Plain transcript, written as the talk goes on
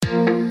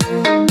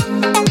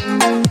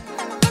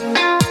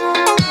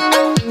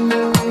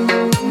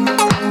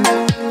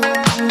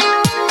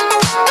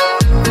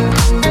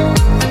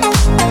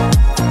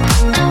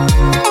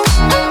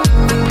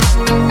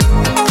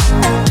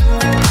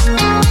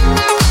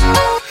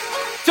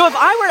So if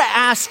I were to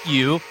ask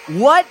you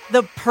what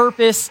the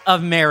purpose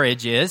of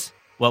marriage is,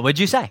 what would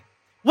you say?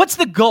 What's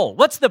the goal?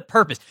 What's the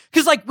purpose?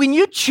 Because when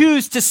you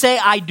choose to say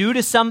I do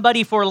to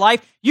somebody for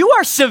life, you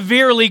are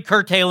severely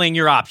curtailing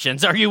your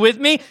options. Are you with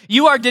me?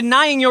 You are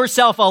denying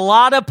yourself a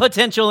lot of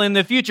potential in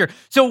the future.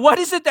 So what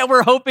is it that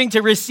we're hoping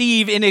to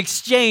receive in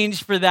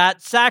exchange for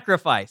that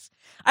sacrifice?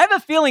 I have a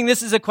feeling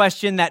this is a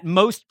question that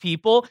most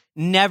people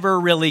never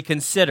really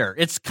consider.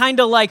 It's kind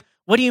of like,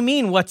 what do you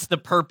mean, what's the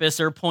purpose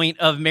or point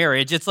of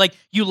marriage? It's like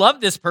you love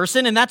this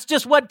person, and that's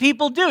just what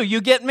people do.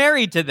 You get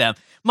married to them.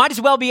 Might as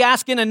well be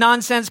asking a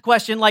nonsense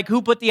question like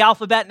who put the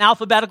alphabet in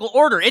alphabetical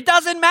order. It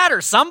doesn't matter.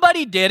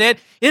 Somebody did it.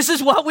 This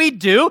is what we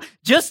do.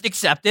 Just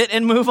accept it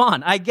and move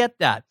on. I get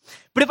that.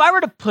 But if I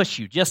were to push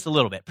you just a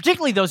little bit,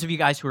 particularly those of you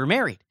guys who are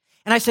married,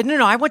 and I said,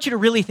 no, I want you to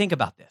really think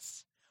about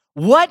this.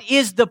 What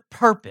is the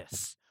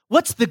purpose?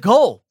 What's the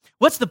goal?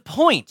 What's the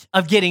point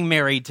of getting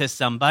married to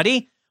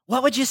somebody?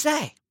 What would you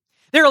say?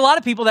 There are a lot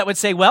of people that would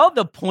say, well,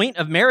 the point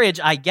of marriage,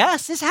 I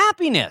guess, is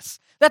happiness.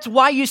 That's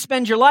why you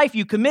spend your life.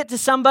 You commit to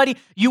somebody.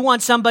 You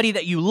want somebody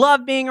that you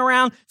love being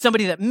around,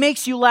 somebody that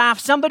makes you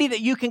laugh, somebody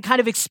that you can kind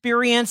of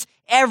experience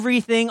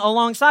everything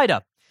alongside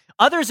of.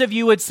 Others of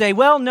you would say,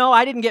 well, no,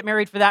 I didn't get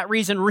married for that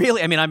reason,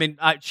 really.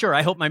 Sure,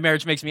 I hope my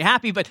marriage makes me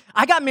happy, but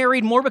I got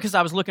married more because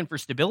I was looking for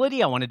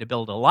stability. I wanted to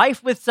build a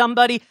life with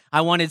somebody.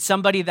 I wanted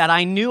somebody that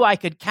I knew I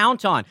could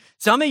count on.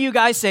 Some of you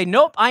guys say,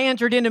 nope, I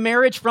entered into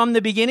marriage from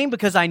the beginning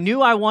because I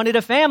knew I wanted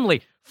a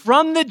family.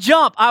 From the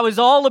jump, I was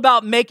all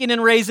about making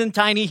and raising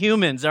tiny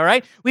humans, all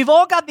right? We've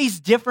all got these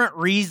different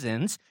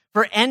reasons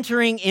for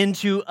entering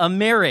into a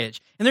marriage,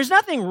 and there's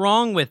nothing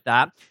wrong with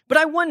that, but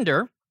I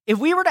wonder if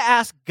we were to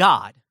ask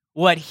God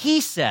what he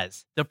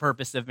says the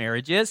purpose of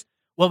marriage is,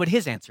 what would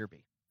his answer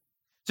be?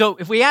 So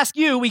if we ask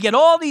you, we get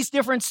all these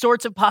different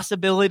sorts of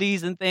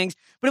possibilities and things,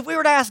 but if we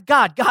were to ask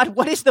God,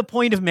 what is the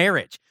point of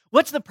marriage?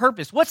 What's the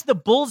purpose? What's the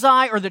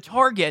bullseye or the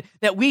target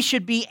that we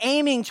should be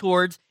aiming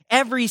towards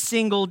every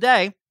single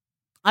day?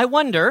 I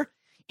wonder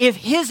if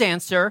his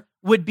answer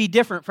would be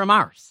different from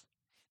ours.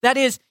 That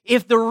is,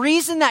 if the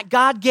reason that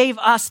God gave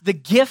us the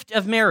gift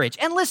of marriage,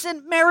 and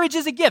listen, marriage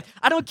is a gift.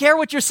 I don't care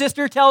what your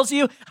sister tells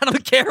you. I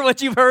don't care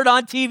what you've heard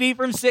on TV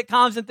from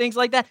sitcoms and things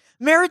like that.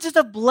 Marriage is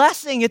a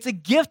blessing. It's a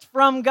gift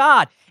from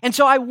God. And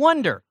so I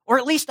wonder, or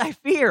at least I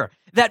fear,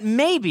 that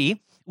maybe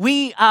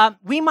we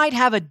might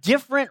have a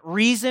different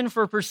reason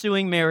for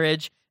pursuing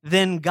marriage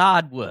than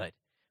God would.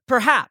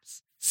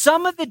 Perhaps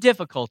some of the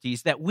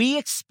difficulties that we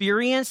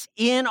experience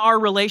in our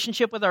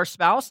relationship with our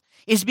spouse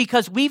is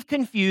because we've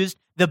confused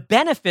the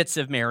benefits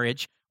of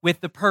marriage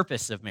with the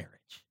purpose of marriage.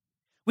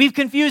 We've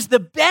confused the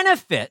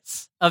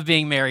benefits of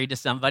being married to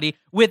somebody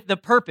with the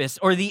purpose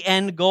or the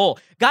end goal.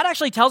 God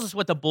actually tells us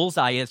what the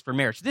bullseye is for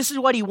marriage. This is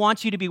what he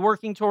wants you to be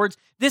working towards.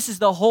 This is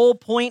the whole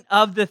point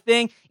of the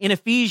thing in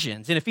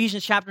Ephesians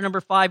chapter number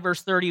 5,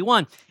 verse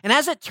 31. And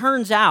as it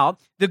turns out,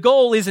 the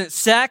goal isn't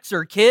sex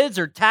or kids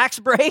or tax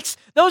breaks.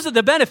 Those are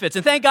the benefits.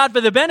 And thank God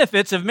for the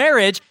benefits of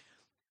marriage.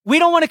 We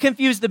don't want to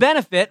confuse the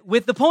benefit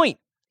with the point.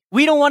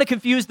 We don't want to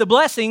confuse the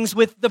blessings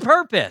with the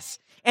purpose.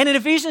 And in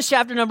Ephesians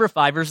chapter number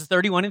 5, verses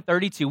 31 and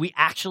 32, we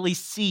actually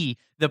see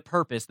the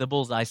purpose, the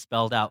bullseye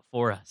spelled out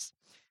for us.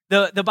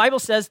 The Bible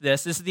says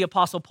this is the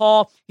Apostle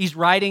Paul. He's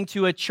writing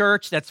to a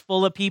church that's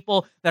full of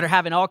people that are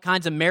having all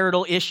kinds of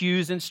marital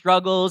issues and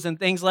struggles and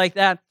things like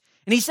that.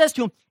 And he says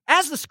to them,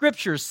 as the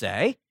scriptures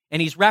say,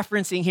 and he's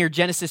referencing here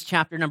Genesis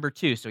chapter number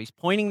 2, so he's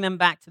pointing them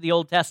back to the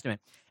Old Testament.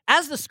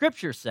 As the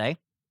scriptures say,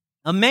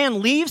 a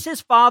man leaves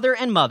his father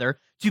and mother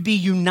to be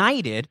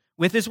united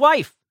with his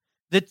wife.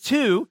 The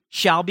two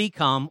shall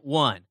become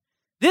one.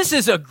 This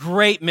is a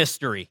great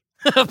mystery.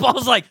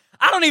 Paul's like,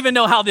 I don't even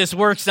know how this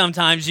works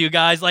sometimes, you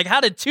guys. Like,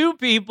 how did two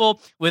people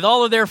with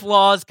all of their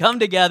flaws come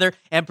together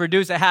and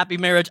produce a happy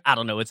marriage? I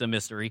don't know. It's a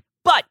mystery.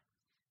 But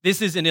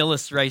this is an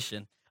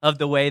illustration of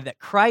the way that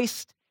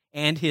Christ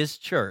and his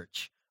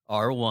church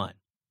are one.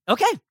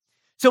 Okay.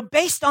 So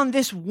based on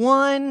these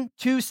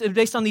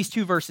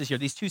two verses here,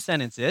 these two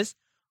sentences,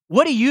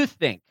 what do you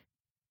think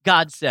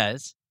God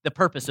says the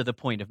purpose of the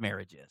point of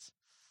marriage is?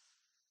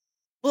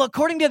 Well,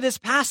 according to this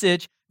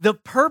passage, the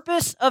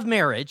purpose of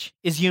marriage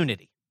is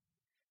unity.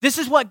 This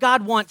is what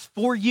God wants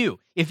for you.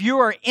 If you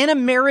are in a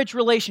marriage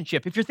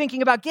relationship, if you're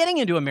thinking about getting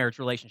into a marriage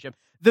relationship,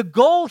 the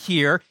goal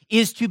here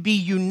is to be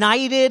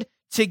united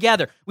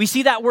together. We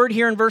see that word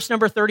here in verse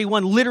number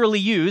 31 literally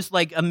used,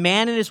 like a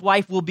man and his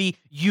wife will be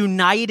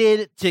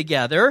united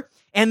together.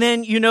 And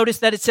then you notice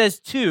that it says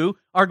two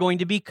are going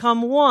to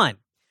become one.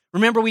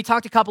 Remember, we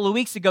talked a couple of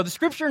weeks ago, the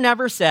scripture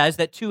never says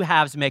that two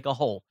halves make a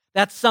whole.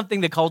 That's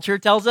something the culture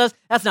tells us.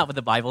 That's not what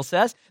the Bible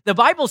says. The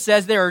Bible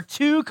says there are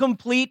two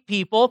complete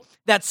people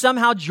that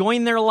somehow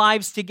join their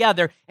lives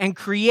together and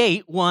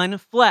create one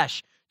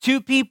flesh. Two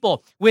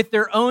people with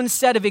their own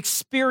set of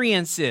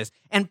experiences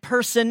and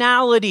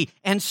personality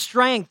and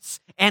strengths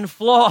and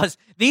flaws.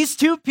 These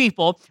two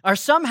people are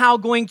somehow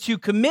going to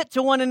commit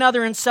to one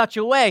another in such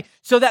a way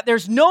so that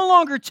there's no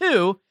longer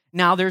two,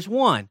 now there's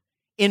one.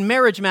 In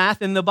marriage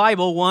math in the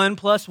Bible, 1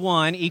 +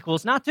 1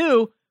 equals not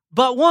 2,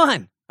 but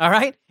 1. All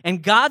right?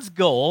 And God's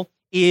goal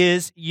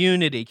is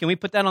unity. Can we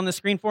put that on the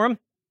screen for them?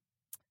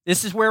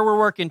 This is where we're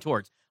working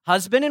towards.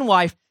 Husband and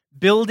wife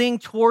building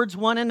towards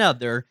one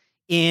another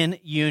in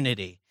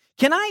unity.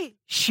 Can I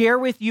share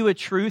with you a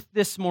truth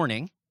this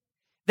morning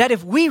that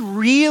if we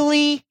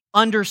really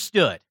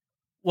understood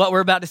what we're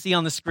about to see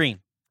on the screen,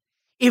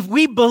 if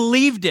we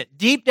believed it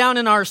deep down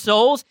in our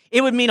souls,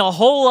 it would mean a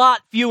whole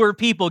lot fewer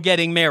people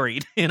getting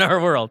married in our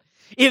world.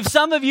 If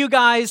some of you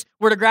guys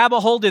were to grab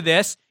a hold of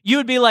this, you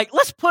would be like,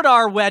 let's put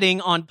our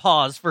wedding on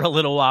pause for a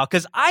little while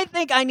because I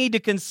think I need to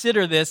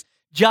consider this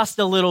just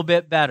a little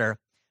bit better.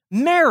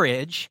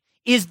 Marriage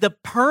is the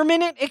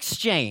permanent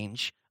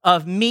exchange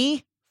of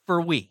me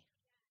for we.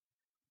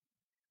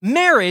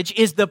 Marriage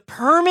is the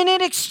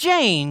permanent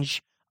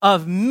exchange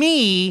of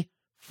me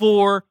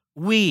for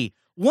we.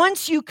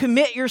 Once you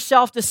commit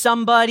yourself to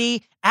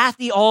somebody at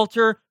the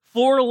altar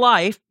for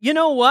life, you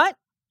know what?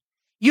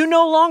 You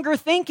no longer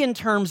think in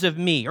terms of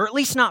me, or at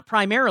least not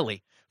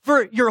primarily.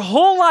 For your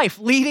whole life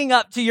leading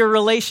up to your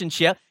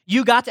relationship,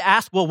 you got to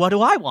ask, well, what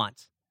do I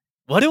want?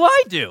 What do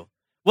I do?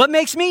 What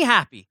makes me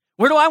happy?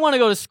 Where do I want to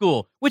go to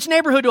school? Which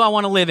neighborhood do I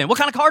want to live in? What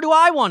kind of car do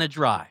I want to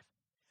drive?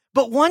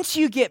 But once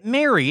you get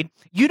married,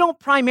 you don't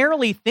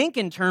primarily think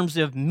in terms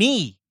of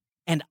me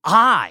and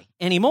I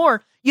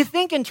anymore. You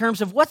think in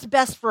terms of what's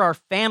best for our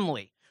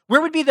family.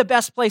 Where would be the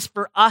best place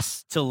for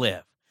us to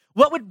live?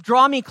 What would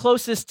draw me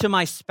closest to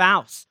my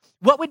spouse?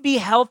 What would be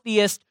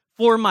healthiest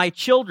for my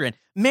children?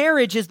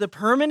 Marriage is the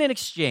permanent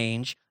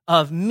exchange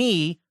of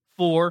me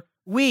for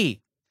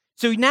we.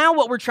 So now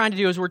what we're trying to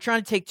do is we're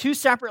trying to take two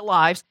separate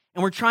lives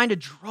and we're trying to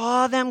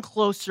draw them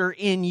closer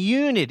in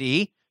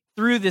unity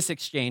through this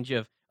exchange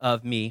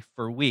of me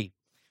for we.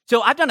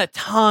 So I've done a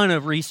ton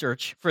of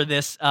research for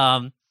this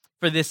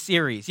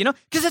series,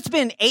 because it's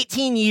been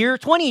 18 years,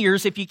 20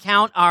 years if you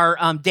count our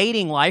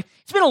dating life.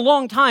 It's been a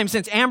long time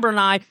since Amber and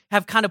I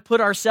have kind of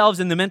put ourselves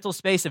in the mental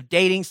space of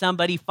dating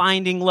somebody,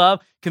 finding love,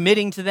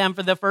 committing to them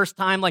for the first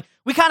time. Like,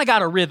 we kind of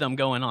got a rhythm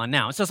going on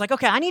now. So it's like,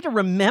 okay, I need to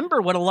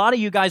remember what a lot of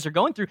you guys are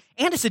going through,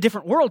 and it's a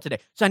different world today.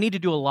 So I need to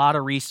do a lot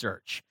of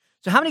research.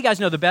 So how many of you guys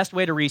know the best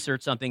way to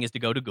research something is to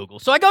go to Google?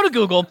 So I go to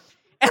Google,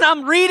 and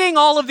I'm reading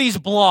all of these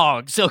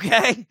blogs,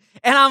 okay?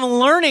 And I'm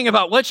learning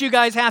about what you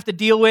guys have to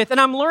deal with, and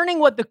I'm learning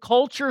what the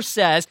culture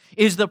says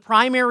is the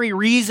primary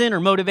reason or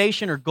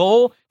motivation or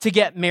goal to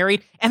get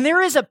married. And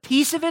there is a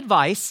piece of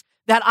advice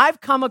that I've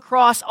come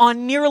across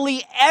on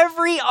nearly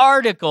every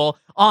article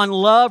on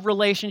love,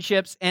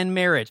 relationships, and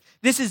marriage.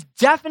 This is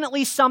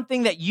definitely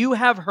something that you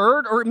have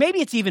heard, or maybe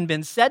it's even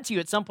been said to you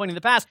at some point in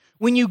the past.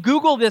 When you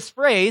Google this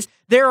phrase,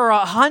 there are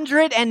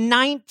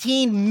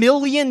 119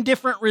 million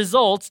different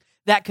results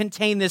that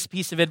contain this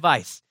piece of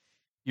advice.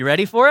 You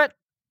ready for it?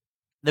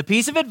 The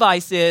piece of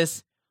advice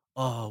is,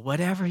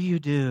 whatever you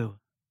do,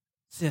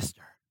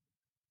 sister,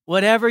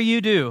 whatever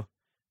you do,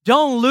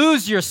 don't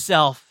lose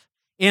yourself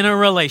in a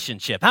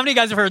relationship. How many of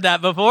you guys have heard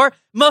that before?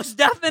 Most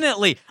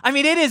definitely. I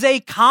mean, it is a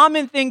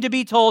common thing to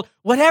be told,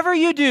 whatever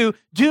you do,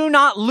 do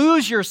not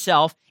lose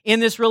yourself in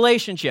this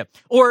relationship.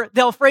 Or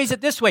they'll phrase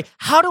it this way,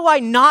 how do I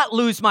not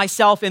lose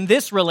myself in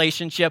this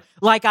relationship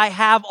like I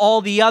have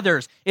all the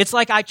others? It's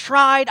like I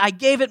tried, I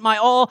gave it my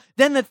all,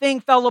 then the thing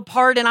fell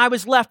apart and I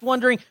was left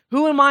wondering,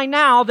 who am I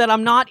now that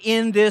I'm not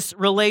in this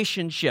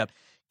relationship?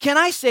 Can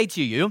I say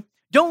to you,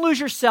 don't lose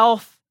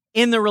yourself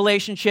in the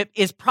relationship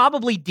is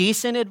probably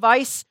decent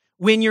advice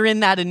when you're in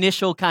that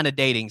initial kind of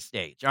dating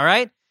stage, all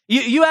right?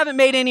 You haven't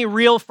made any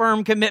real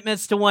firm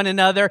commitments to one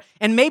another,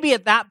 and maybe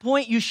at that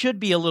point you should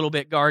be a little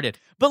bit guarded.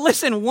 But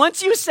listen,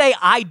 once you say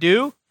I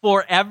do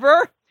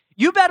forever,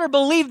 you better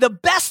believe the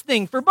best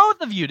thing for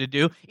both of you to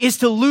do is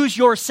to lose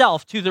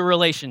yourself to the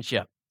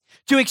relationship,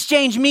 to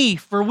exchange me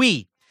for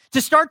we,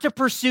 to start to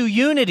pursue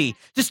unity,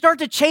 to start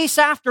to chase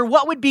after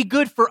what would be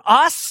good for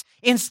us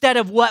instead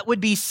of what would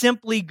be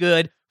simply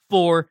good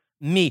for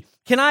me.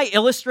 Can I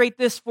illustrate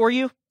this for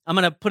you? I'm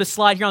going to put a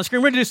slide here on the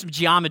screen. We're going to do some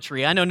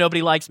geometry. I know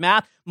nobody likes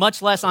math,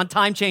 much less on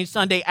Time Change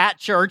Sunday at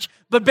church,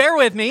 but bear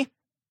with me.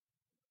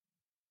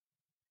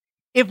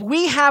 If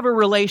we have a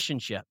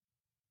relationship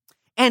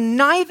and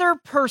neither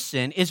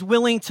person is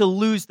willing to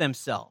lose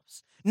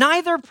themselves,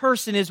 neither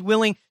person is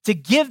willing to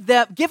give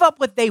up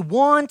what they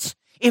want,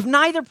 if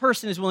neither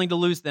person is willing to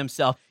lose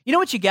themselves, you know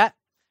what you get?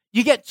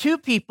 You get two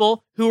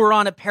people who are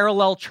on a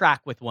parallel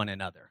track with one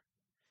another.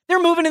 They're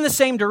moving in the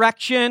same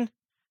direction.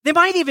 They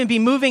might even be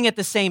moving at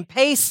the same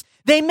pace.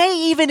 They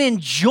may even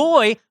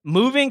enjoy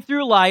moving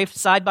through life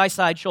side by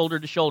side, shoulder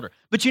to shoulder.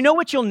 But you know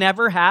what you'll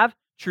never have?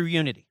 True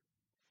unity.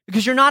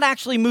 Because you're not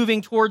actually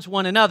moving towards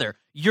one another.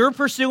 You're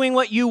pursuing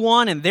what you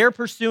want and they're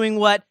pursuing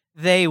what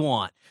they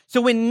want. So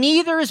when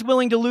neither is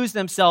willing to lose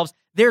themselves,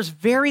 there's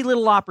very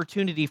little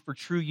opportunity for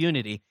true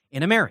unity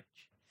in a marriage.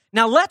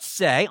 Now let's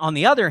say, on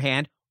the other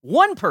hand,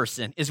 one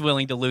person is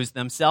willing to lose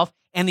themselves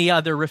and the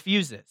other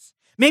refuses.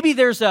 Maybe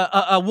there's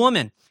a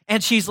woman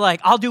and she's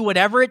like, I'll do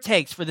whatever it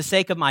takes for the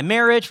sake of my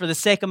marriage, for the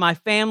sake of my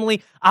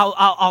family.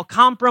 I'll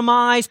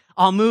compromise.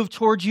 I'll move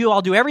towards you.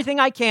 I'll do everything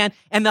I can.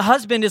 And the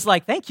husband is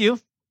like, thank you.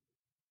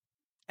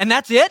 And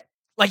that's it.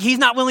 Like he's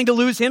not willing to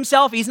lose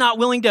himself. He's not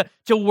willing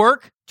to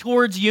work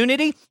towards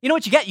unity. You know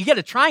what you get? You get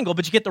a triangle,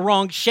 but you get the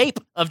wrong shape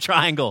of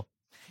triangle.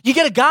 You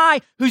get a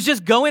guy who's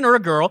just going, or a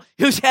girl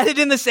who's headed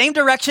in the same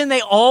direction they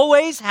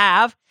always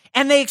have,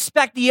 and they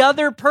expect the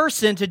other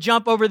person to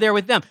jump over there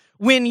with them.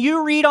 When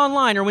you read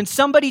online or when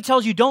somebody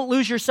tells you don't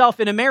lose yourself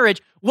in a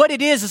marriage, what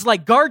it is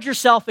like guard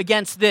yourself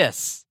against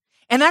this.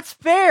 And that's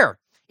fair.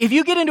 If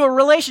you get into a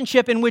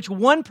relationship in which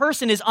one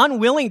person is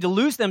unwilling to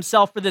lose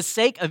themselves for the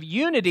sake of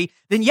unity,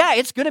 then yeah,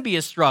 it's going to be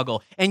a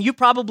struggle. And you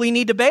probably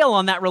need to bail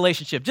on that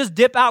relationship. Just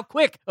dip out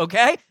quick,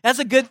 okay? That's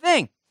a good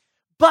thing.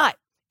 But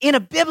in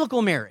a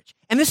biblical marriage,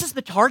 and this is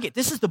the target,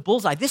 this is the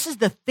bullseye, this is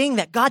the thing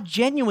that God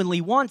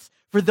genuinely wants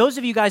for those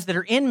of you guys that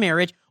are in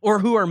marriage or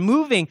who are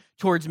moving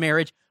towards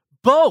marriage,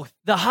 both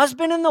the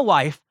husband and the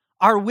wife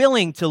are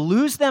willing to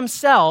lose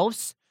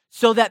themselves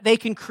so that they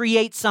can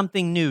create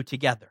something new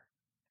together.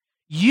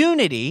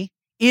 Unity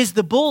is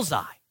the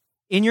bullseye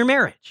in your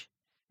marriage.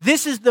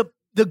 This is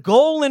the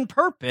goal and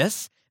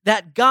purpose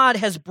that God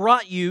has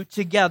brought you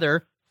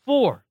together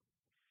for.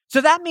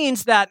 So that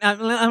means that,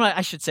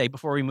 I should say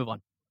before we move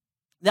on,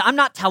 I'm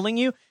not telling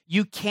you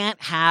you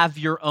can't have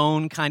your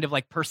own kind of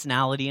like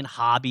personality and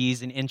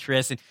hobbies and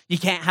interests, and you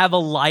can't have a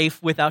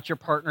life without your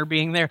partner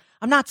being there.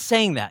 I'm not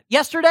saying that.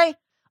 Yesterday,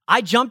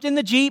 I jumped in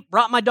the Jeep,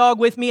 brought my dog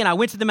with me, and I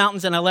went to the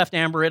mountains and I left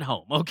Amber at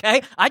home,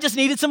 okay? I just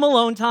needed some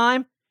alone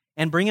time,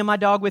 and bringing my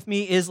dog with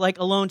me is like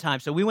alone time.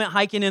 So we went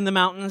hiking in the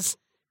mountains.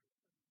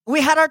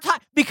 We had our time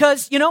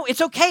because,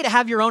 it's okay to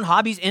have your own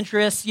hobbies,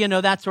 interests,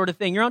 that sort of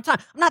thing, your own time.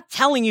 I'm not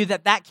telling you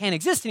that can't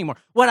exist anymore.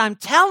 What I'm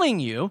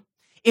telling you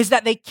is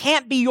that they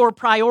can't be your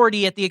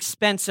priority at the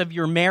expense of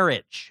your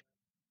marriage.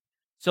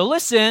 So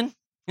listen,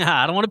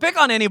 I don't want to pick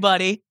on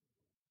anybody.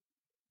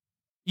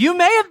 You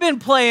may have been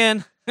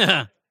playing,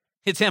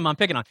 it's him I'm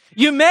picking on.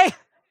 You may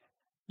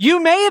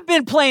have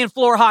been playing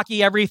floor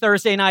hockey every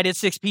Thursday night at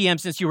 6 p.m.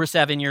 since you were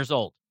 7 years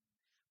old.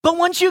 But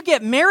once you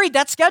get married,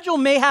 that schedule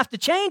may have to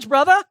change,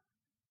 brother,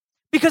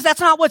 because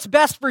that's not what's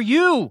best for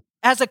you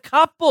as a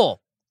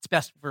couple.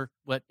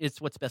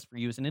 It's what's best for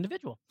you as an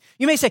individual.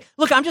 You may say,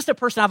 look, I'm just a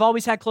person. I've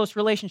always had close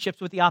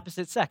relationships with the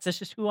opposite sex. That's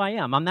just who I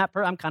am.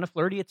 I'm kind of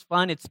flirty. It's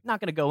fun. It's not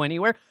going to go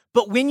anywhere.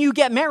 But when you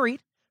get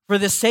married, for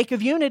the sake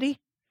of unity,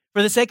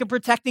 for the sake of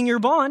protecting your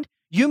bond,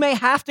 you may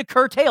have to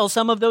curtail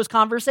some of those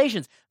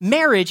conversations.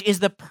 Marriage is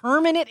the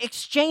permanent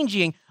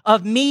exchanging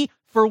of me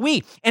for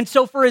we. And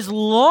so for as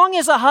long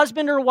as a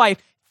husband or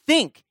wife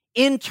think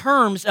in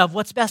terms of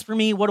what's best for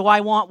me, what do I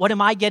want, what am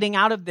I getting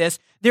out of this,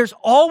 there's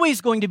always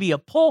going to be a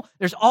pull,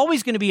 there's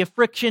always going to be a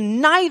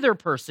friction. Neither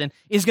person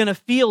is going to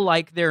feel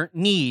like their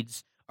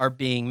needs are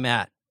being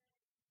met.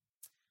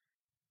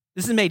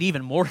 This is made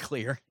even more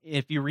clear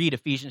if you read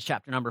Ephesians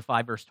chapter number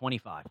 5, verse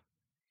 25.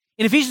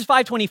 In Ephesians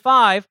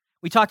 5:25,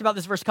 we talked about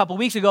this verse a couple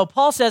weeks ago.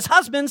 Paul says,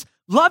 husbands,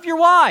 love your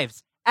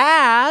wives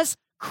as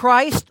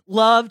Christ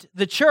loved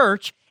the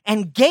church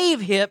and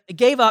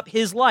gave up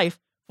his life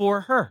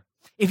for her.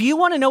 If you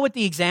want to know what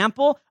the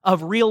example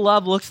of real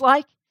love looks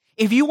like,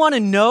 if you want to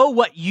know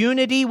what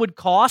unity would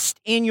cost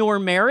in your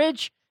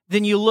marriage,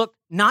 then you look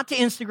not to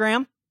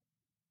Instagram,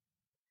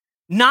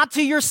 not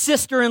to your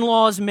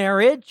sister-in-law's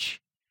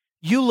marriage,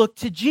 you look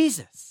to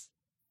Jesus.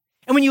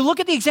 And when you look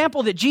at the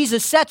example that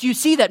Jesus sets, you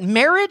see that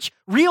marriage,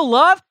 real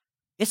love,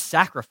 it's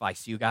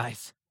sacrifice, you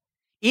guys.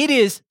 It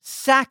is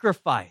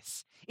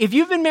sacrifice. If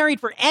you've been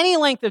married for any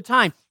length of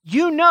time,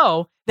 you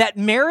know that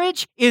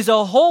marriage is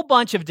a whole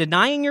bunch of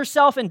denying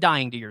yourself and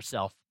dying to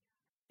yourself.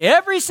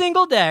 Every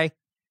single day,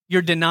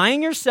 you're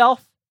denying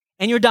yourself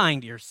and you're dying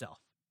to yourself.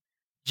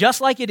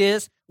 Just like it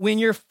is when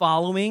you're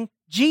following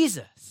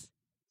Jesus.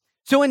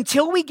 So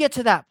until we get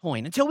to that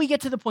point, until we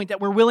get to the point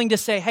that we're willing to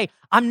say, hey,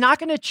 I'm not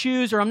going to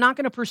choose or I'm not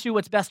going to pursue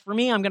what's best for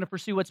me, I'm going to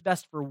pursue what's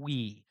best for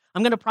we.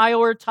 I'm going to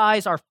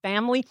prioritize our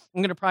family.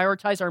 I'm going to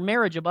prioritize our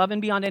marriage above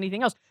and beyond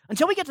anything else.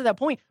 Until we get to that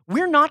point,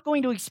 we're not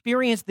going to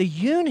experience the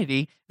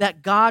unity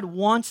that God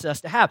wants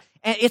us to have.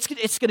 And it's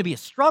going to be a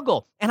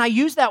struggle. And I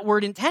use that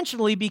word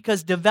intentionally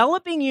because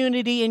developing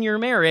unity in your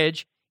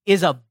marriage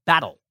is a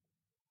battle.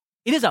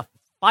 It is a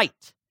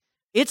fight.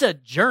 It's a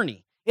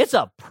journey. It's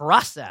a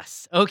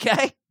process,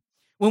 okay?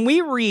 When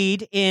we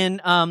read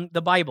in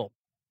the Bible,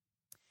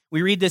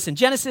 we read this in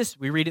Genesis,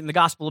 we read it in the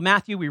Gospel of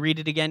Matthew, we read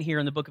it again here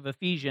in the book of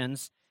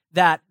Ephesians,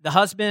 that the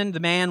husband,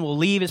 the man, will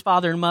leave his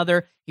father and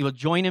mother. He will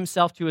join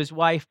himself to his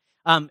wife,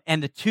 and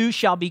the two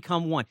shall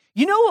become one.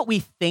 You know what we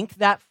think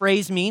that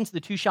phrase means, the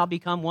two shall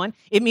become one?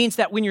 It means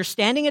that when you're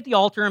standing at the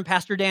altar and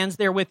Pastor Dan's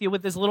there with you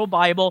with his little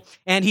Bible,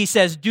 and he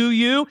says, do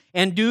you,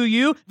 then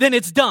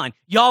it's done.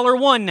 Y'all are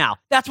one now.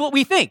 That's what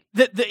we think.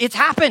 It's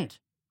happened.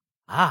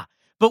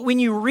 But when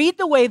you read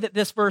the way that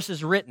this verse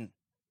is written,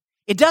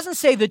 it doesn't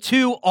say the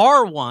two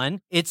are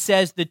one. It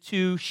says the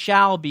two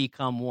shall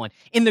become one.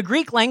 In the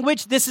Greek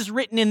language, this is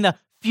written in the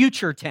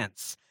future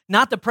tense,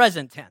 not the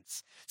present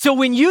tense. So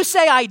when you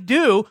say I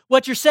do,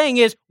 what you're saying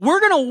is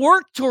we're going to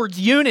work towards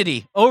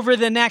unity over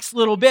the next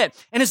little bit.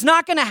 And it's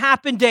not going to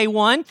happen day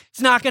one. It's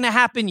not going to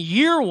happen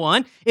year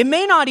one. It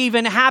may not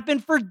even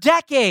happen for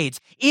decades.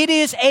 It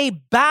is a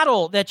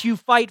battle that you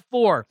fight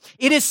for.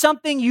 It is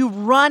something you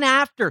run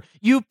after,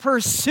 you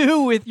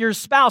pursue with your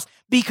spouse,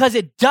 because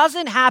it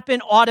doesn't happen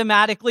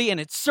automatically and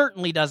it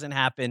certainly doesn't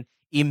happen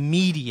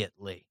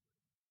immediately.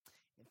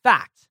 In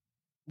fact,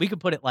 we could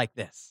put it like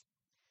this.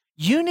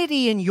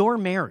 Unity in your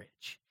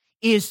marriage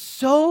is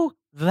so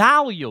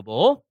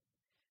valuable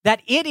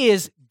that it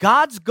is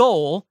God's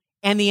goal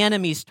and the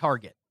enemy's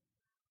target.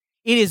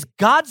 It is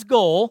God's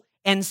goal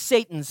and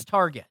Satan's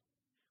target.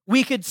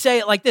 We could say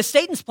it like this.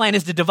 Satan's plan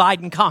is to divide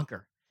and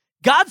conquer.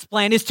 God's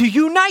plan is to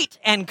unite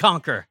and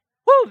conquer.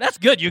 Woo, that's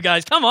good, you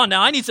guys. Come on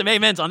now. I need some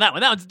amens on that one.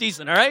 That one's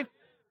decent, all right?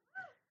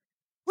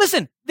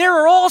 Listen, there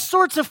are all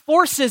sorts of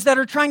forces that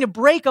are trying to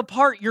break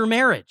apart your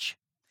marriage.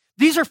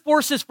 These are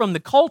forces from the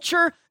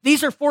culture.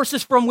 These are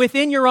forces from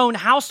within your own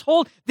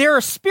household. There are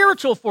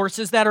spiritual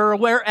forces that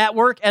are at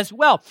work as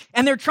well.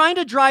 And they're trying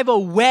to drive a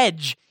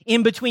wedge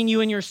in between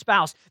you and your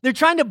spouse. They're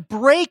trying to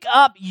break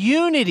up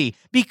unity,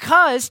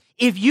 because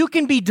if you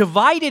can be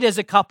divided as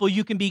a couple,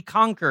 you can be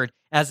conquered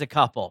as a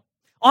couple.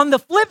 On the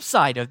flip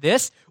side of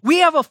this, we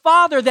have a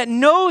Father that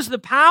knows the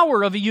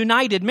power of a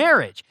united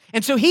marriage.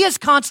 And so he is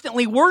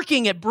constantly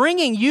working at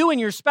bringing you and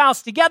your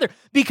spouse together,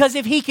 because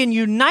if he can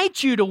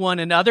unite you to one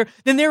another,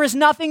 then there is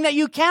nothing that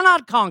you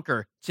cannot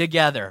conquer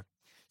together.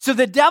 So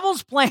the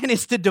devil's plan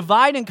is to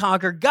divide and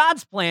conquer.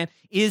 God's plan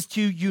is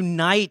to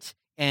unite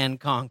and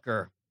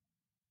conquer.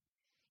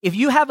 If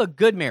you have a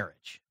good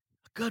marriage,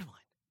 a good one,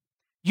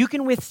 you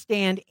can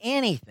withstand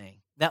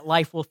anything that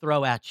life will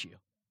throw at you.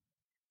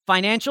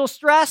 Financial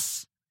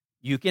stress,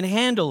 you can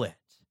handle it.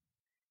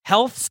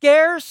 Health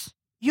scares,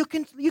 you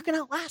can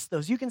outlast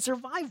those. You can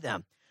survive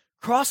them.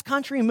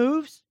 Cross-country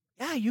moves,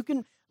 yeah, you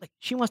can. Like,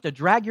 she wants to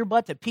drag your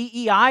butt to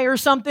PEI or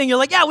something. You're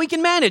like, yeah, we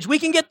can manage. We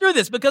can get through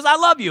this because I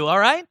love you, all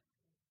right?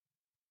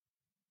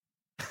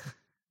 If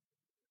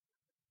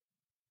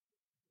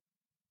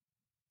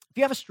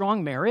you have a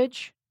strong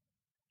marriage,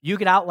 you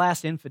could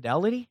outlast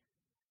infidelity,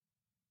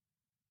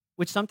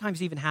 which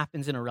sometimes even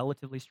happens in a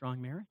relatively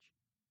strong marriage.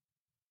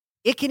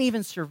 It can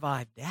even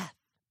survive death.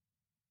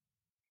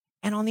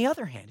 And on the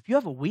other hand, if you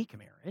have a weak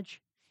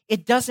marriage,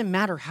 it doesn't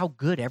matter how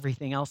good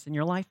everything else in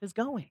your life is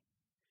going.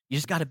 You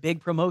just got a big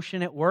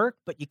promotion at work,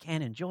 but you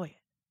can't enjoy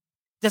it.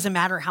 Doesn't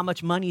matter how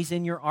much money's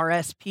in your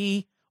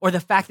RSP or the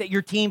fact that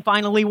your team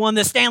finally won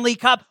the Stanley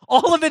Cup.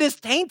 All of it is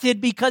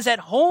tainted because at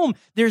home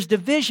there's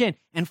division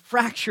and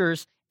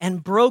fractures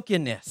and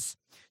brokenness.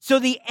 So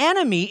the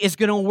enemy is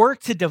going to work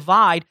to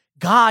divide.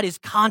 God is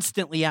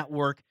constantly at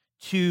work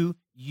to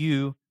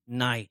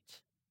unite.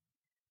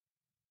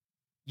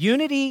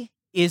 Unity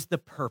is the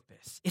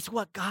purpose. It's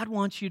what God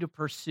wants you to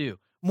pursue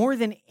more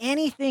than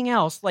anything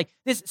else. Like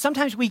this,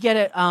 sometimes we get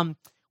it.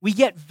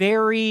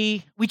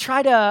 We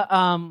try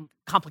to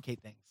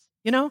complicate things.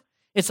 You know,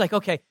 it's like,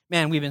 okay,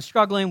 man, we've been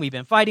struggling, we've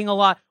been fighting a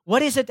lot.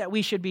 What is it that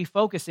we should be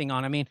focusing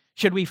on? I mean,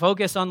 should we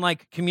focus on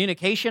like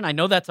communication? I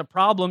know that's a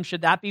problem.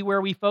 Should that be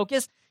where we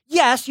focus?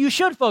 Yes, you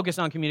should focus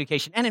on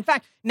communication. And in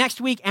fact, next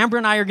week, Amber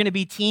and I are going to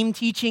be team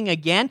teaching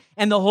again,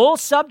 and the whole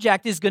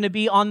subject is going to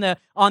be on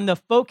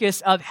the focus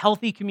of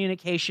healthy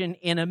communication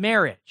in a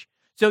marriage.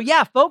 So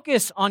yeah,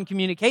 focus on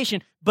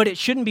communication, but it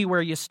shouldn't be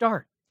where you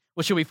start.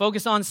 Well, should we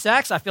focus on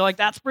sex? I feel like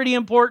that's pretty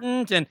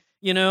important. And,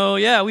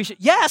 yeah, we should.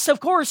 Yes,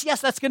 of course.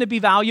 Yes, that's going to be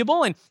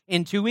valuable. And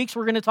in 2 weeks,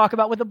 we're going to talk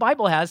about what the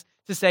Bible has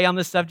to say on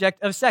the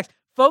subject of sex.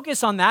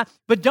 Focus on that,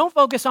 but don't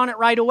focus on it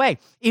right away.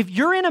 If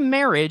you're in a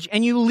marriage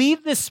and you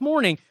leave this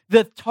morning,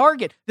 the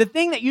target, the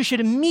thing that you should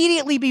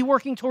immediately be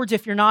working towards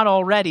if you're not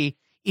already,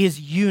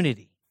 is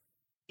unity,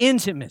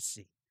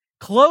 intimacy,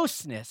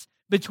 closeness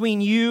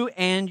between you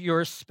and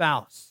your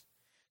spouse.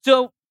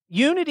 So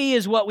unity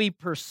is what we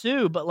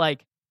pursue, but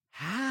like,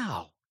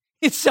 how?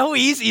 It's so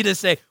easy to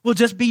say, well,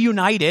 just be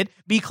united,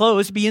 be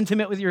close, be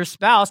intimate with your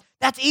spouse.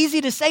 That's easy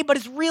to say, but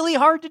it's really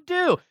hard to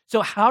do.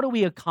 So how do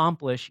we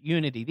accomplish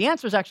unity? The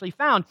answer is actually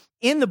found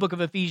in the book of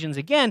Ephesians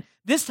again,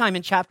 this time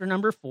in chapter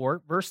number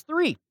 4, verse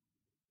 3.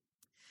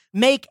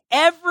 Make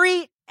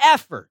every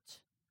effort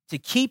to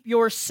keep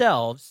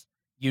yourselves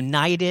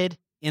united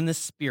in the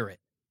Spirit.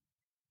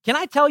 Can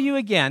I tell you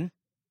again?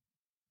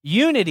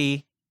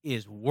 Unity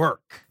is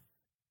work.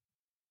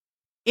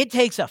 It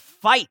takes a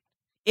fight.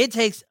 It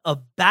takes a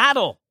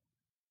battle.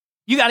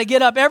 You got to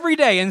get up every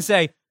day and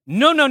say,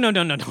 no.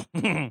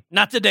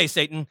 Not today,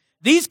 Satan.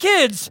 These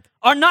kids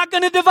are not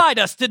going to divide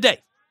us today.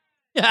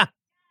 Yeah.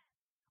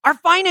 Our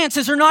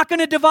finances are not going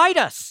to divide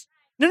us.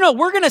 No,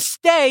 we're going to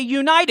stay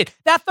united.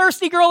 That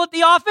thirsty girl at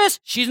the office,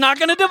 she's not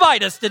going to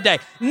divide us today.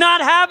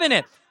 Not having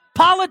it.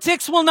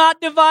 Politics will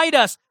not divide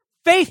us.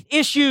 Faith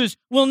issues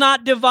will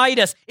not divide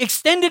us.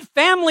 Extended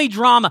family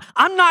drama,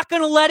 I'm not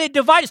going to let it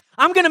divide us.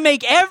 I'm going to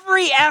make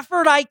every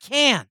effort I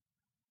can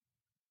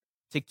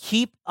to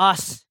keep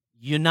us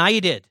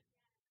united.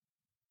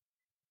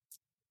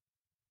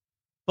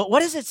 But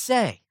what does it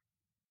say?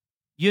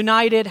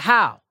 United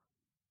how?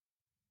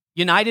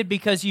 United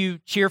because you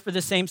cheer for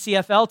the same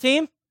CFL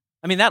team?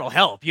 I mean, that'll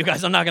help. You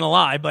guys, I'm not going to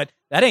lie, but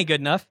that ain't good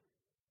enough.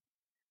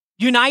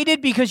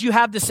 United because you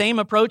have the same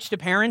approach to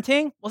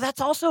parenting? Well, that's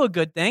also a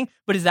good thing,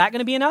 but is that going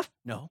to be enough?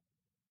 No.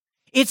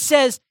 It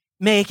says,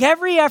 make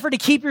every effort to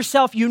keep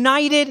yourself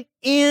united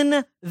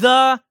in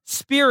the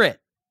Spirit.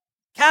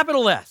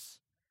 Capital S.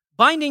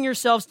 Binding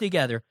yourselves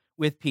together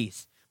with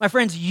peace. My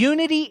friends,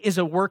 unity is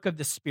a work of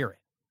the Spirit.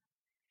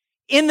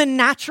 In the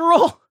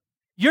natural,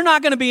 you're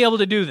not going to be able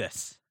to do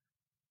this.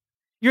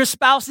 Your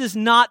spouse is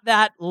not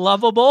that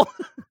lovable,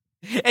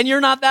 and you're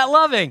not that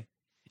loving.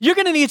 You're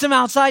going to need some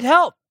outside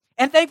help.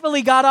 And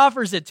thankfully, God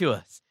offers it to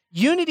us.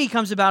 Unity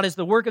comes about as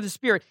the work of the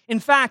Spirit. In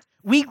fact,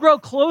 we grow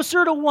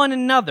closer to one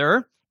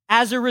another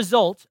as a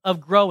result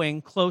of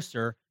growing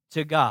closer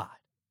to God.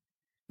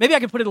 Maybe I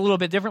could put it a little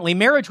bit differently.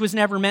 Marriage was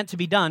never meant to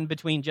be done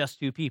between just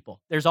two people.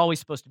 There's always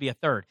supposed to be a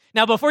third.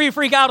 Now, before you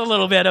freak out a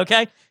little bit,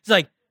 okay? It's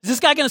like, is this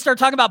guy going to start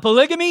talking about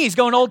polygamy? He's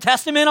going Old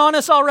Testament on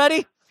us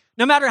already?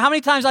 No matter how many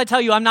times I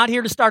tell you I'm not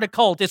here to start a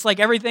cult, it's like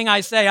everything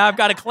I say I've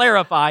got to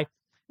clarify.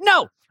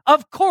 No,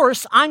 of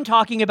course I'm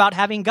talking about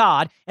having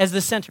God as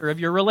the center of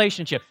your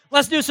relationship.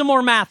 Let's do some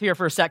more math here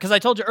for a sec, because I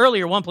told you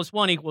earlier 1 +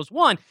 1 =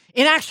 1.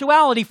 In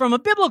actuality, from a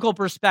biblical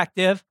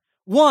perspective,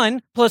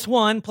 1 +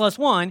 1 +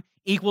 1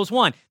 =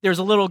 1. There's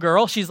a little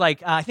girl. She's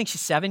like, I think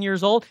she's 7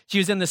 years old. She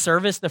was in the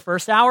service the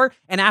first hour,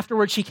 and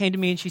afterwards she came to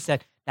me and she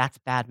said, "That's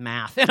bad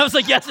math." And I was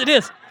like, yes, it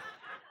is.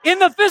 In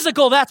the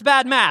physical, that's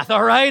bad math,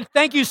 all right?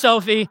 Thank you,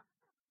 Sophie.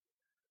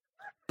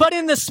 But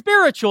in the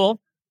spiritual,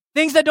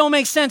 things that don't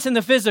make sense in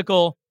the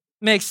physical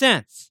make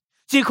sense.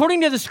 See, according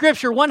to the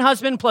scripture, one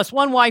husband plus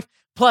one wife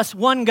plus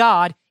one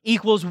God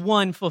equals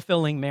one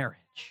fulfilling marriage.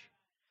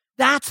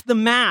 That's the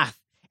math.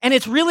 And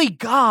it's really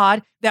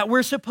God that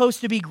we're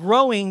supposed to be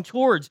growing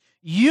towards.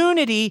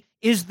 Unity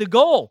is the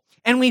goal.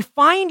 And we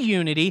find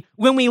unity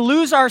when we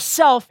lose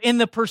ourselves in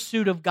the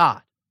pursuit of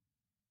God.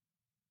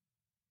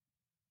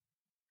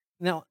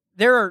 Now,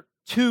 there are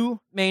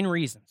two main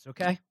reasons,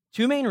 okay?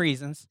 Two main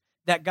reasons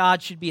that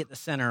God should be at the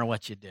center of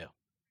what you do.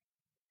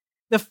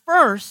 The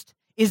first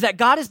is that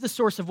God is the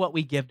source of what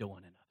we give to one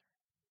another.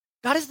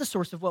 God is the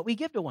source of what we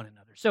give to one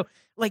another. So,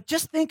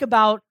 just think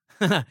about,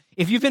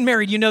 if you've been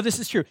married, you know this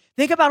is true.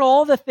 Think about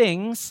all the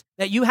things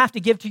that you have to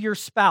give to your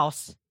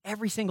spouse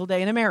every single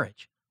day in a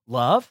marriage.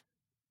 Love.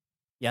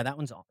 Yeah, that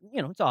one's,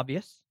 it's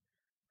obvious.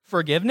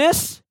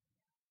 Forgiveness.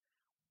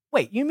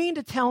 Wait, you mean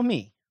to tell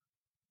me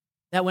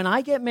that when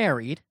I get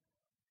married,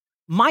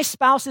 my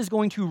spouse is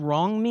going to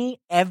wrong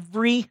me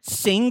every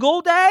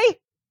single day?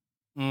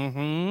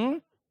 Mm-hmm.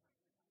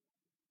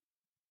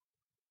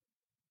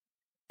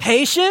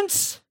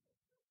 Patience?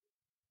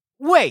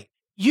 Wait,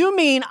 you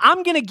mean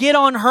I'm going to get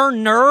on her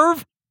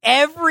nerve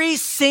every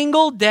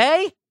single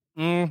day?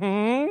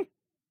 Mm-hmm.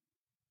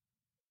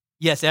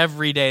 Yes,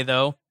 every day,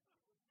 though.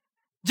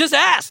 Just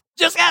ask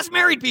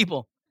married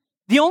people.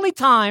 The only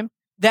time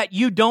that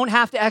you don't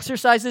have to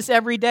exercise this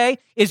every day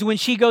is when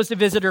she goes to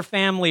visit her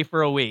family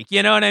for a week.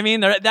 You know what I mean?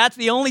 That's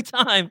the only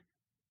time.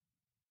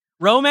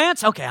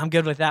 Romance? Okay, I'm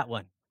good with that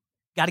one.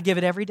 Got to give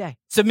it every day.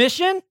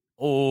 Submission?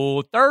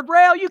 Oh, third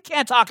rail, you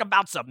can't talk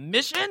about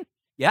submission.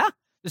 Yeah,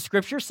 the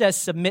scripture says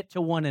submit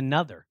to one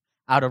another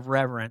out of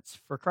reverence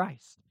for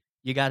Christ.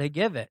 You got to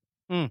give it.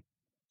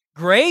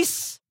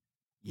 Grace?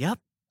 Yep,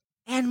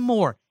 and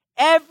more.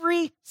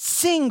 Every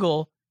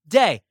single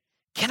day.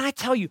 Can I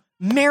tell you,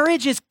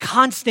 marriage is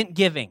constant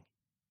giving.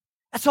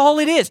 That's all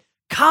it is.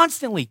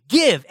 Constantly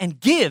give and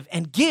give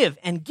and give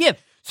and give.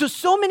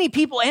 So many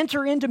people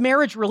enter into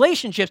marriage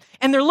relationships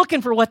and they're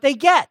looking for what they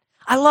get.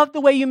 I love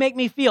the way you make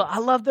me feel. I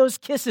love those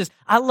kisses.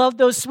 I love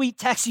those sweet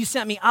texts you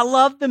sent me. I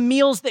love the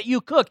meals that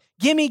you cook.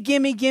 Gimme,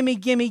 gimme, gimme,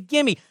 gimme,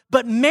 gimme.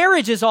 But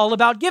marriage is all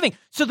about giving.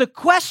 So the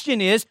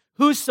question is,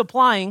 who's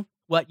supplying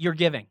what you're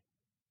giving?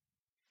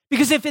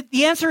 Because if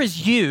the answer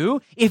is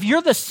you, if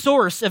you're the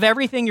source of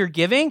everything you're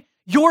giving,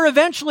 you're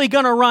eventually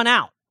going to run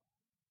out.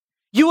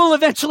 You will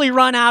eventually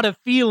run out of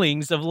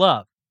feelings of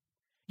love.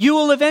 You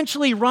will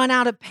eventually run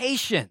out of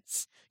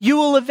patience. You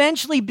will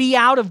eventually be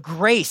out of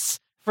grace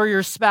for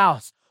your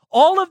spouse.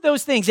 All of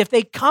those things, if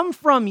they come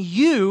from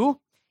you,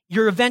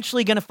 you're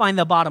eventually going to find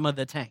the bottom of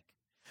the tank.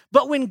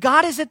 But when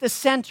God is at the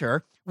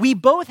center, we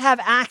both have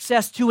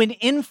access to an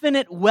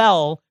infinite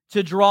well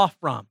to draw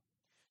from.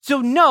 So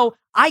no,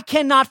 I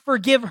cannot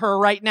forgive her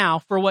right now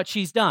for what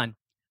she's done,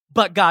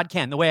 but God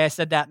can. The way I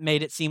said that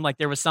made it seem like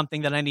there was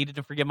something that I needed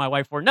to forgive my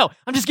wife for. No,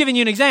 I'm just giving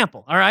you an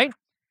example, all right?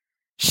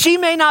 She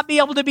may not be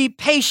able to be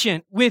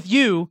patient with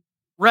you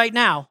right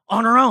now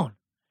on her own,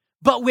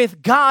 but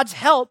with God's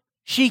help,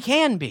 she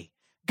can be.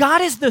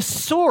 God is the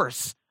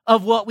source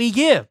of what we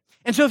give.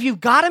 And so if you've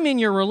got him in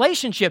your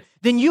relationship,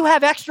 then you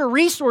have extra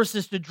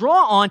resources to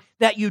draw on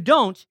that you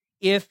don't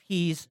if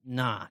he's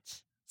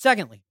not.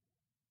 Secondly,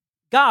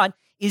 God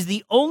is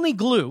the only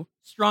glue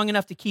strong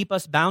enough to keep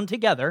us bound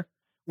together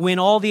when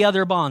all the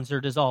other bonds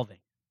are dissolving.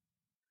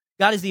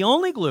 God is the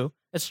only glue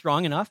that's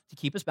strong enough to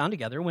keep us bound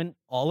together when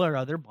all our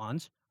other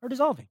bonds are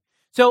dissolving.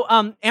 So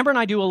Amber and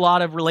I do a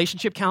lot of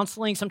relationship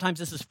counseling. Sometimes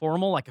this is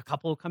formal, like a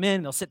couple will come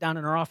in, they'll sit down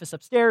in our office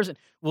upstairs, and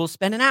we'll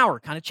spend an hour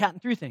kind of chatting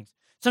through things.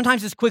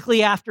 Sometimes it's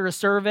quickly after a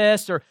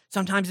service, or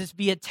sometimes it's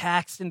via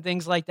text and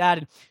things like that.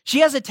 And she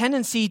has a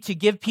tendency to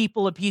give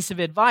people a piece of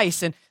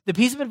advice. And the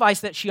piece of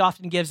advice that she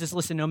often gives is,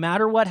 listen, no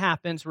matter what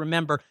happens,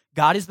 remember,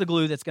 God is the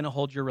glue that's going to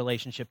hold your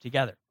relationship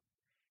together.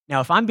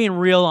 Now, if I'm being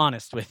real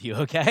honest with you,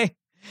 okay,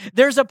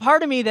 there's a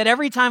part of me that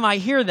every time I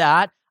hear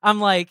that, I'm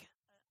like,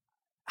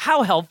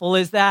 how helpful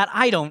is that?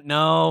 I don't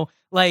know.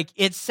 Like,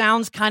 it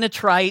sounds kind of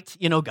trite.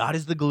 God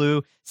is the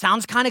glue.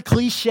 Sounds kind of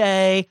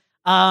cliche.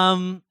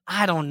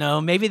 I don't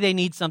know. Maybe they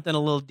need something a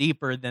little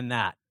deeper than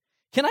that.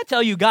 Can I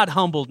tell you, God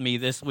humbled me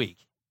this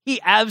week? He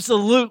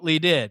absolutely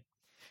did.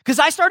 Because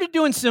I started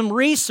doing some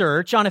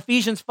research on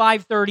Ephesians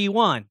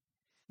 5:31.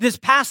 This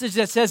passage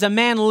that says a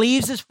man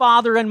leaves his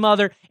father and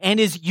mother and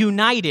is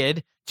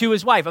united to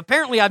his wife.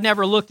 Apparently, I've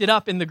never looked it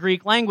up in the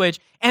Greek language.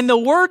 And the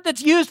word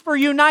that's used for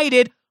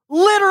united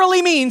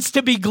literally means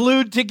to be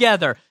glued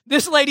together.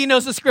 This lady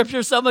knows the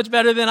scripture so much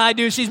better than I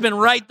do. She's been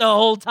right the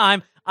whole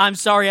time. I'm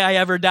sorry I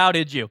ever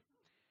doubted you.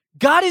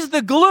 God is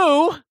the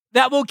glue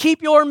that will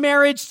keep your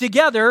marriage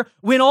together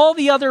when all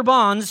the other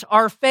bonds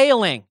are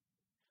failing.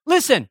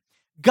 Listen,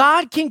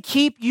 God can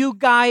keep you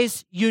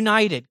guys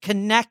united,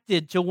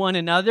 connected to one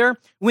another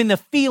when the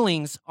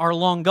feelings are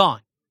long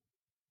gone.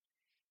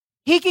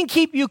 He can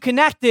keep you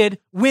connected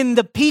when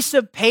the piece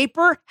of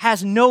paper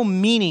has no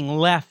meaning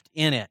left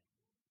in it.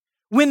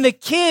 When the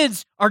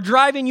kids are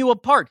driving you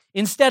apart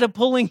instead of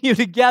pulling you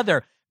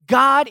together.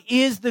 God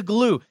is the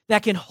glue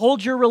that can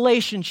hold your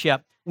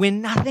relationship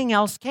when nothing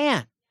else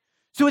can.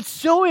 So it's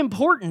so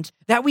important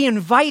that we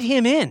invite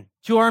him in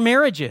to our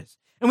marriages.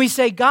 And we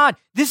say, God,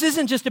 this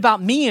isn't just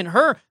about me and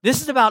her.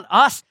 This is about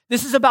us.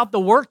 This is about the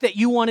work that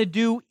you want to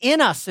do in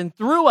us and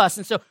through us.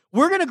 And so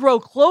we're going to grow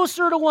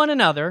closer to one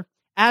another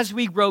as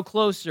we grow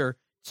closer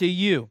to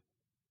you.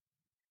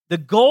 The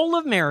goal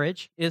of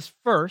marriage is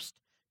first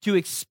to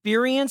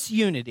experience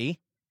unity.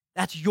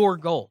 That's your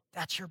goal.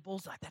 That's your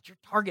bullseye. That's your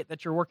target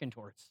that you're working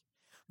towards.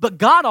 But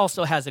God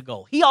also has a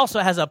goal. He also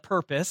has a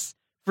purpose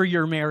for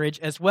your marriage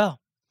as well.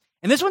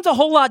 And this one's a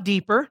whole lot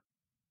deeper.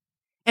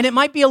 And it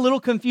might be a little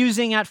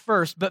confusing at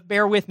first, but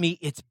bear with me,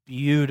 it's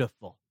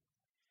beautiful.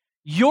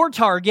 Your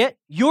target,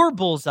 your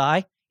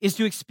bullseye, is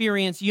to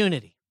experience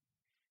unity.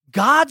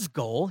 God's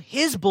goal,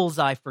 his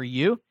bullseye for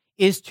you,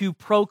 is to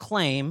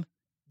proclaim,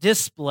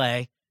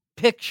 display,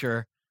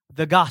 picture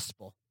the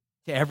gospel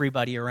to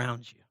everybody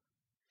around you.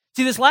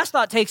 See, this last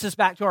thought takes us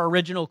back to our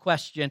original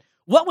question,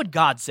 what would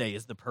God say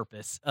is the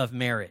purpose of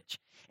marriage?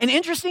 And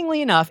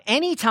interestingly enough,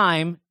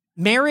 anytime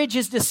marriage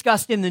is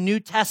discussed in the New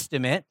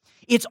Testament,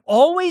 it's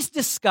always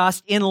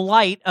discussed in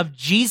light of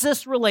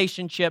Jesus'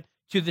 relationship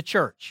to the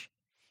church.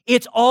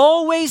 It's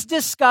always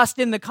discussed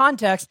in the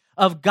context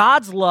of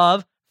God's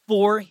love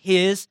for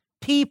his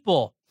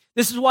people.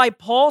 This is why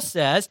Paul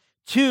says,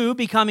 two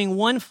becoming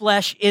one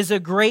flesh is a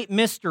great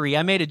mystery.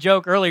 I made a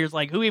joke earlier. It's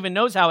like, who even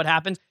knows how it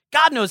happens?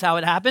 God knows how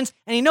it happens,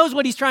 and he knows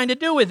what he's trying to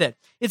do with it.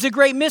 It's a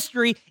great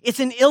mystery. It's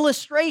an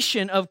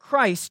illustration of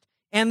Christ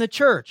and the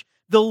church.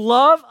 The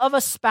love of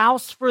a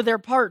spouse for their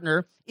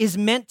partner is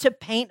meant to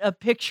paint a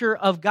picture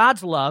of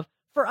God's love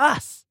for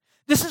us.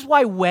 This is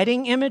why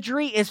wedding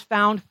imagery is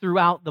found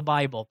throughout the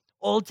Bible.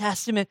 Old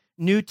Testament,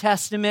 New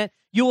Testament.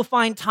 You will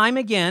find time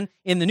again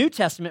in the New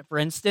Testament, for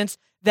instance,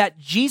 that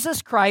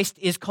Jesus Christ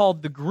is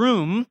called the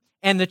groom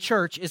and the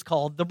church is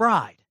called the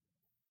bride.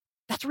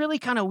 That's really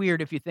kind of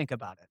weird if you think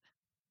about it.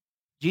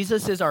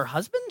 Jesus is our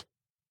husband?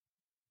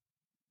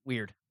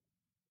 Weird.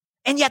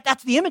 And yet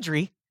that's the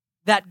imagery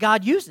that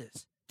God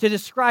uses to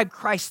describe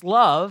Christ's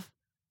love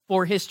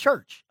for his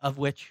church, of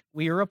which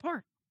we are a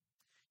part.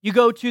 You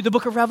go to the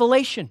book of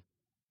Revelation,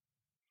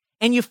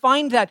 and you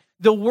find that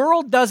the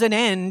world doesn't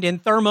end in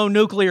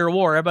thermonuclear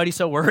war. Everybody's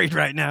so worried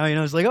right now.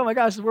 It's like, oh my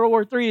gosh, World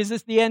War III, is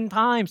this the end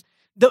times?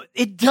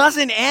 It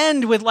doesn't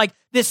end with like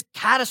this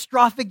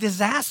catastrophic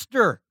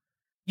disaster.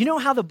 You know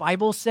how the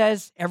Bible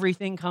says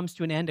everything comes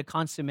to an end, a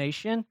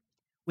consummation?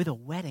 With a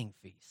wedding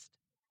feast.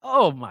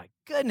 Oh my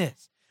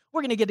goodness.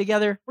 We're going to get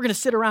together. We're going to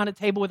sit around a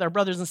table with our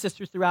brothers and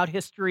sisters throughout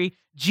history.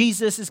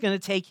 Jesus is going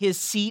to take his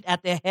seat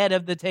at the head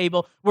of the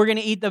table. We're going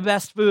to eat the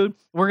best food.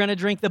 We're going to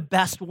drink the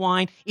best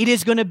wine. It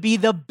is going to be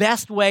the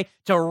best way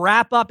to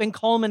wrap up and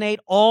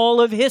culminate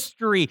all of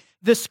history.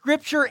 The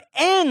scripture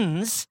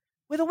ends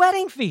with a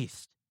wedding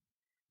feast.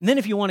 And then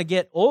if you want to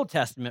get Old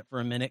Testament for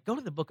a minute, go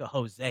to the book of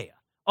Hosea.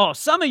 Oh,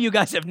 some of you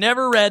guys have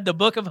never read the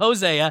book of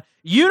Hosea.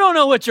 You don't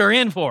know what you're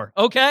in for,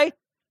 okay?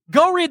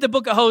 Go read the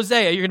book of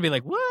Hosea. You're going to be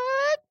like, what?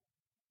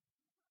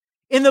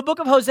 In the book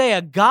of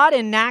Hosea, God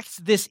enacts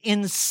this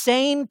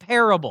insane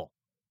parable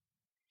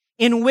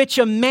in which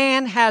a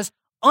man has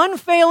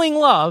unfailing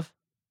love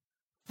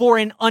for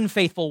an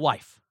unfaithful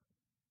wife.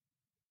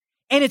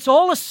 And it's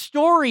all a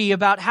story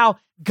about how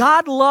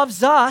God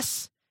loves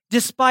us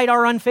despite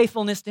our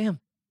unfaithfulness to him.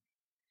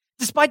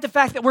 Despite the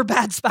fact that we're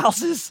bad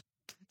spouses.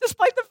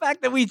 Despite the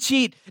fact that we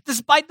cheat,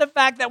 despite the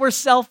fact that we're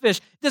selfish,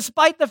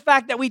 despite the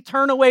fact that we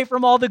turn away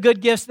from all the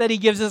good gifts that he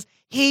gives us,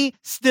 He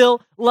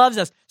still loves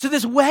us. So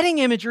this wedding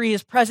imagery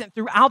is present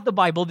throughout the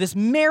Bible. This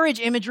marriage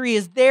imagery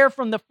is there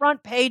from the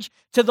front page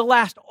to the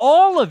last.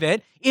 All of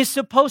it is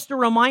supposed to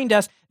remind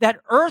us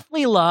that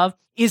earthly love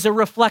is a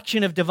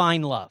reflection of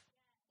divine love.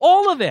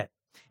 All of it.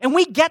 And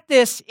we get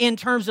this in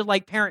terms of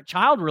like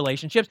parent-child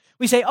relationships.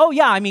 We say, oh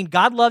yeah, I mean,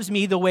 God loves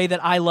me the way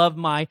that I love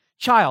my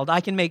child.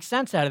 I can make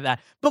sense out of that.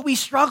 But we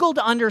struggle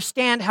to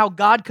understand how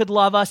God could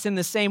love us in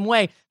the same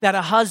way that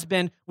a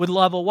husband would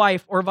love a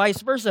wife or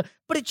vice versa.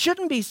 But it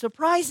shouldn't be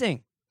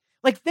surprising.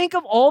 Like, think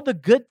of all the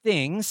good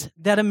things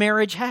that a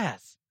marriage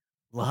has.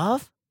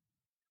 Love?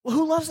 Well,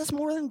 who loves us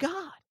more than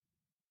God?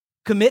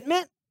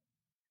 Commitment?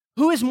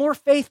 Who is more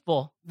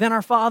faithful than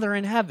our Father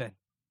in heaven?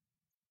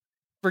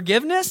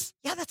 Forgiveness?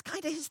 Yeah, that's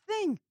kind of his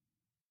thing.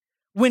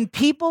 When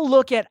people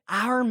look at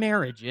our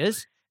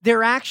marriages,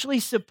 they're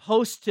actually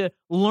supposed to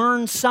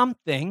learn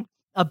something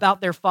about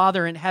their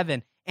Father in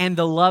heaven and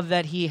the love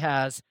that he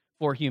has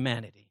for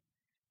humanity.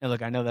 Now,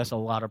 look, I know that's a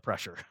lot of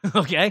pressure,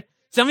 okay?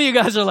 Some of you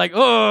guys are like,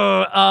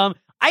 I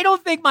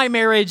don't think my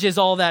marriage is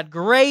all that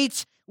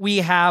great. We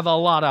have a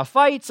lot of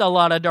fights, a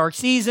lot of dark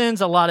seasons,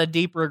 a lot of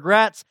deep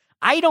regrets.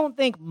 I don't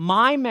think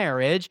my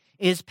marriage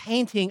is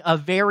painting a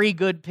very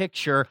good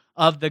picture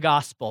of the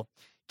gospel.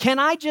 Can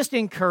I just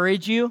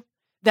encourage you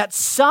that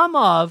some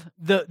of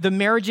the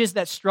marriages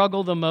that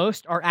struggle the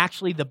most are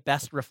actually the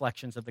best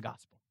reflections of the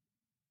gospel?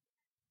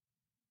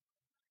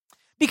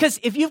 Because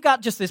if you've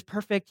got just this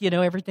perfect,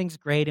 everything's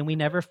great and we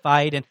never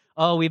fight and,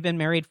 we've been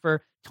married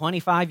for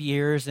 25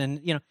 years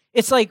and,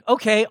 it's like,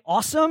 okay,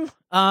 awesome.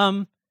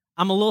 I'm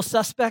a little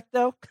suspect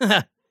though.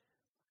 But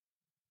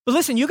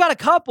listen, you got a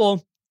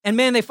couple and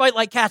man, they fight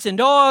like cats and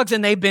dogs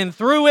and they've been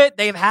through it.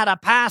 They've had a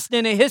past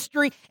and a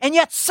history and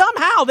yet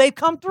somehow they've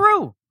come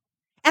through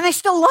and they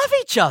still love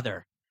each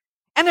other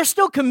and they're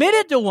still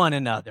committed to one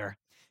another.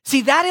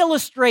 See, that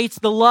illustrates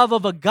the love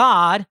of a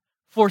God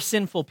for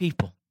sinful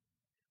people,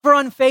 for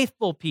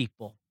unfaithful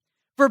people,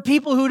 for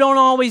people who don't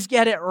always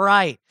get it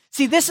right.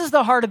 See, this is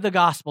the heart of the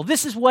gospel.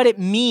 This is what it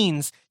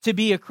means to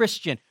be a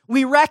Christian.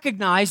 We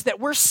recognize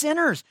that we're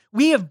sinners.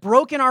 We have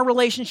broken our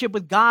relationship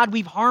with God.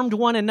 We've harmed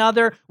one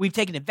another. We've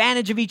taken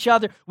advantage of each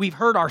other. We've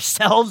hurt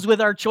ourselves with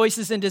our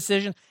choices and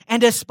decisions.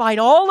 And despite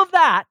all of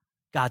that,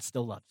 God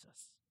still loves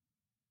us.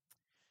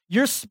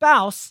 Your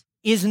spouse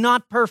is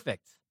not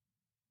perfect.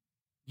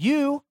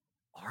 You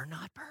are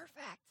not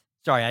perfect.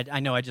 Sorry, I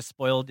know I just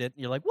spoiled it.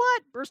 You're like,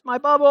 what? Burst my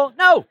bubble?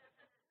 No.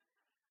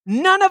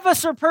 None of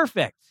us are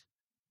perfect.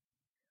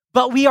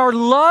 But we are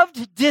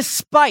loved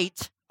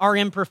despite our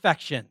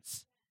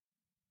imperfections.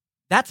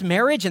 That's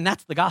marriage and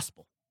that's the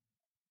gospel.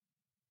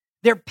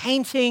 They're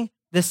painting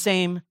the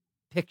same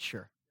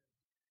picture.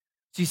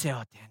 So you say,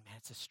 oh, Dan, man,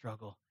 it's a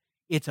struggle.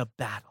 It's a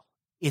battle.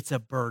 It's a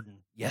burden.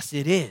 Yes,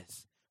 it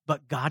is.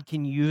 But God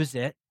can use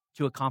it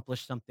to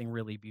accomplish something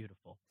really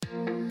beautiful.